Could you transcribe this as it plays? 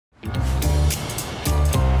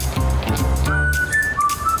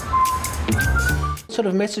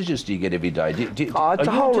sort of messages do you get every day? It's are a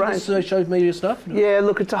you whole into range. this social media stuff? Yeah,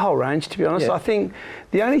 look, it's a whole range, to be honest. Yeah. I think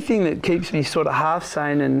the only thing that keeps me sort of half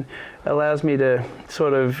sane and allows me to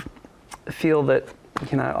sort of feel that,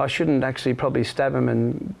 you know, I shouldn't actually probably stab him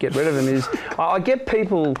and get rid of him is I get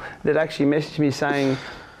people that actually message me saying,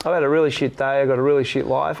 I've had a really shit day, I've got a really shit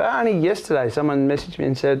life. Only yesterday someone messaged me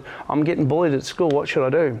and said, I'm getting bullied at school, what should I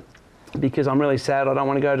do? Because I'm really sad, I don't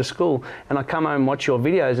want to go to school. And I come home and watch your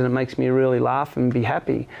videos and it makes me really laugh and be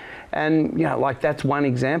happy. And, you know, like that's one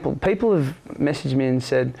example. People have messaged me and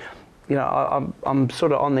said, you know, I'm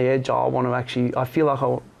sort of on the edge, I feel like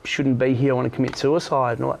I shouldn't be here, I want to commit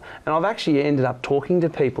suicide. And I've actually ended up talking to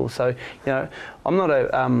people. So, you know, I'm not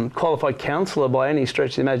a qualified counsellor by any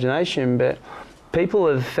stretch of the imagination, but people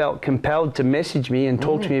have felt compelled to message me and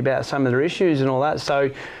talk to me about some of their issues and all that.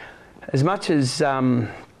 So as much as,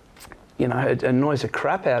 you know, it annoys the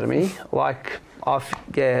crap out of me, like, I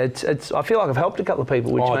feel like I've helped a couple of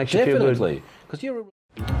people, which makes you feel good. Definitely. 'Cause you're